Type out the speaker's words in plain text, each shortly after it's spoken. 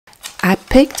I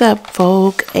picked up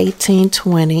Vogue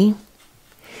 1820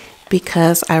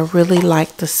 because I really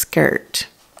like the skirt.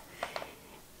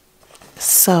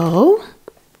 So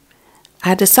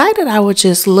I decided I would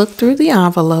just look through the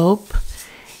envelope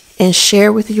and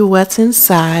share with you what's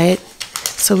inside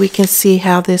so we can see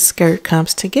how this skirt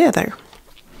comes together.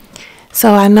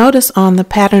 So I noticed on the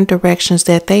pattern directions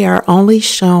that they are only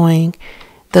showing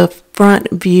the front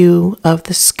view of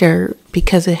the skirt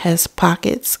because it has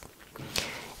pockets.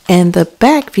 And the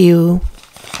back view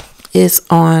is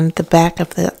on the back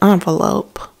of the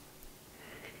envelope.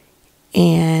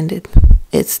 And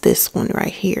it's this one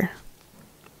right here.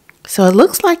 So it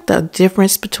looks like the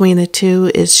difference between the two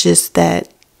is just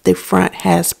that the front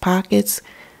has pockets,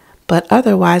 but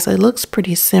otherwise it looks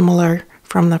pretty similar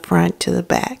from the front to the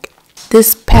back.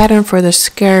 This pattern for the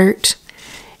skirt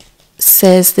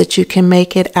says that you can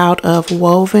make it out of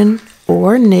woven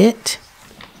or knit.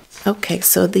 Okay,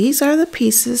 so these are the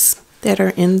pieces that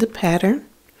are in the pattern.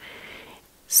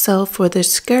 So for the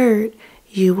skirt,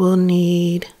 you will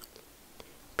need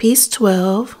piece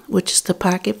 12, which is the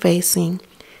pocket facing,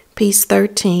 piece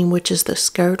 13, which is the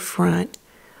skirt front,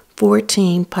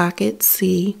 14 pocket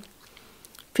C,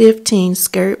 15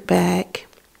 skirt back,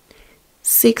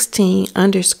 16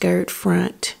 underskirt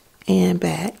front and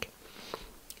back,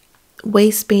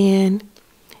 waistband,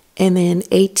 and then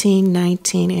 18,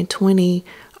 19, and 20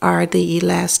 are the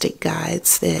elastic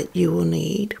guides that you will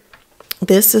need.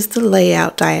 This is the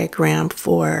layout diagram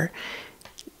for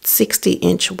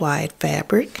 60-inch wide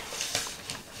fabric.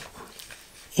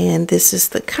 And this is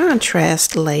the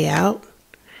contrast layout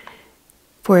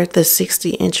for the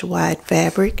 60-inch wide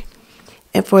fabric.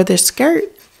 And for the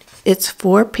skirt, it's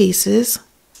 4 pieces,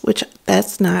 which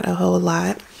that's not a whole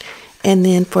lot. And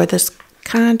then for the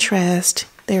contrast,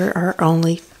 there are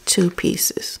only 2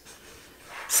 pieces.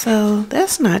 So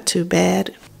that's not too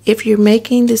bad. If you're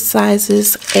making the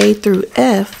sizes A through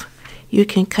F, you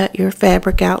can cut your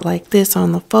fabric out like this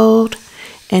on the fold.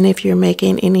 And if you're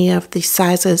making any of the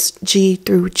sizes G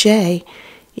through J,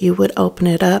 you would open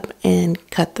it up and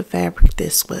cut the fabric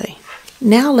this way.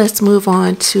 Now let's move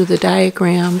on to the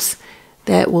diagrams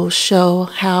that will show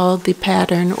how the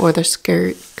pattern or the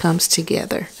skirt comes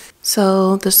together.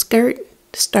 So the skirt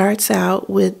starts out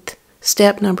with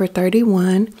step number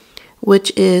 31,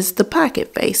 which is the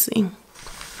pocket facing.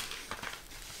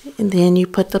 And then you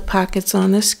put the pockets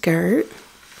on the skirt.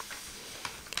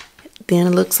 Then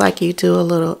it looks like you do a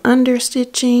little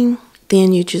understitching.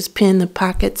 Then you just pin the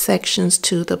pocket sections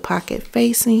to the pocket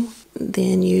facing.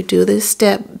 Then you do this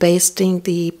step basting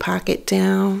the pocket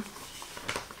down.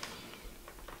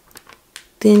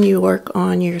 Then you work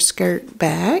on your skirt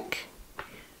back.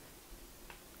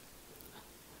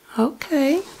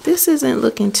 Okay, this isn't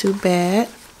looking too bad.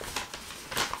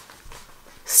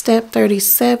 Step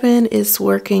 37 is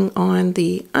working on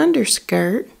the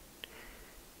underskirt.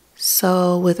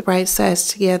 So with right sides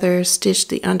together, stitch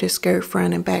the underskirt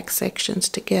front and back sections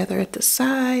together at the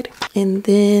side. And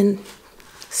then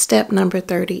step number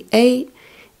 38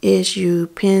 is you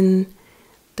pin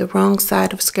the wrong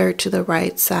side of skirt to the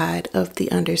right side of the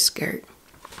underskirt.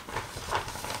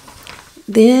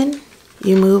 Then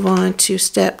you move on to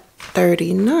step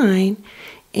 39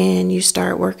 and you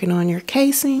start working on your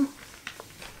casing,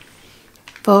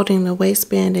 folding the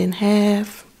waistband in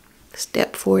half.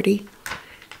 Step 40.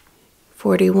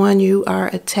 41, you are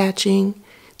attaching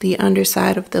the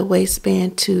underside of the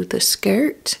waistband to the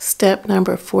skirt. Step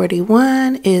number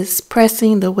 41 is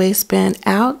pressing the waistband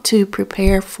out to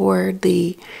prepare for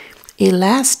the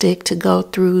elastic to go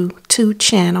through 2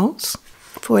 channels.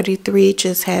 43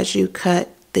 just has you cut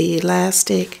the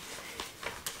elastic,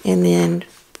 and then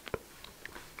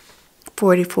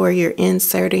 44 you're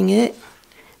inserting it,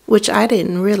 which I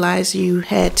didn't realize you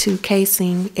had 2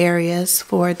 casing areas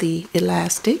for the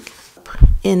elastic.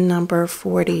 In number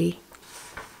 46,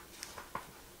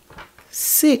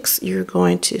 you're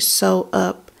going to sew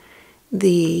up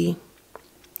the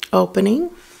opening.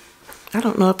 I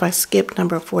don't know if I skipped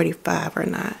number 45 or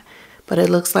not, but it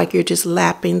looks like you're just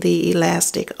lapping the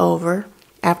elastic over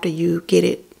after you get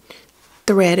it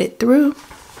threaded through.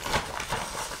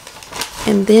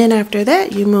 And then after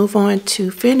that, you move on to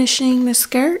finishing the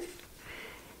skirt.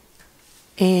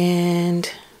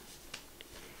 And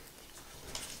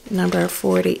number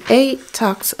 48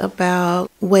 talks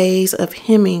about ways of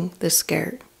hemming the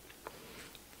skirt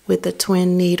with the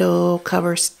twin needle,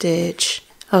 cover stitch.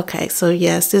 Okay, so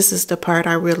yes, this is the part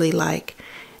I really like.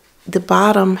 The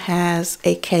bottom has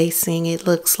a casing, it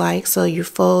looks like, so you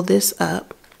fold this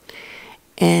up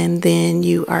and then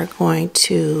you are going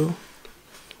to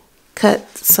cut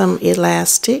some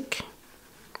elastic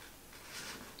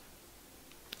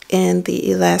and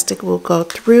the elastic will go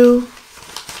through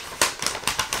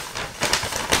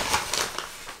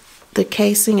the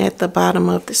casing at the bottom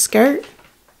of the skirt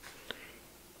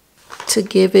to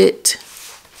give it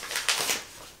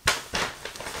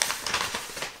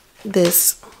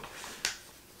this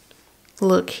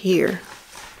look here.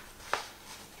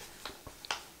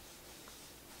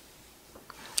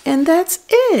 And that's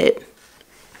it.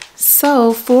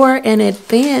 So for an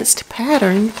advanced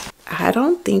pattern, I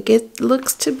don't think it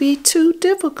looks to be too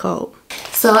difficult.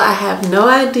 So I have no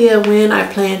idea when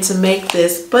I plan to make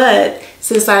this, but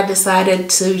since I decided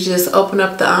to just open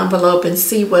up the envelope and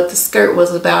see what the skirt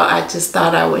was about, I just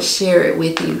thought I would share it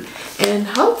with you. And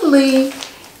hopefully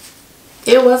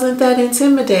it wasn't that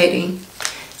intimidating.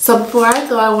 So before I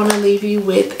go, I want to leave you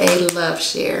with a love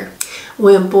share.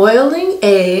 When boiling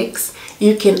eggs,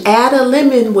 you can add a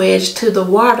lemon wedge to the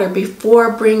water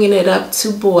before bringing it up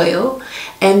to boil,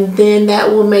 and then that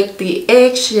will make the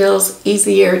eggshells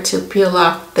easier to peel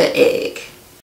off the egg.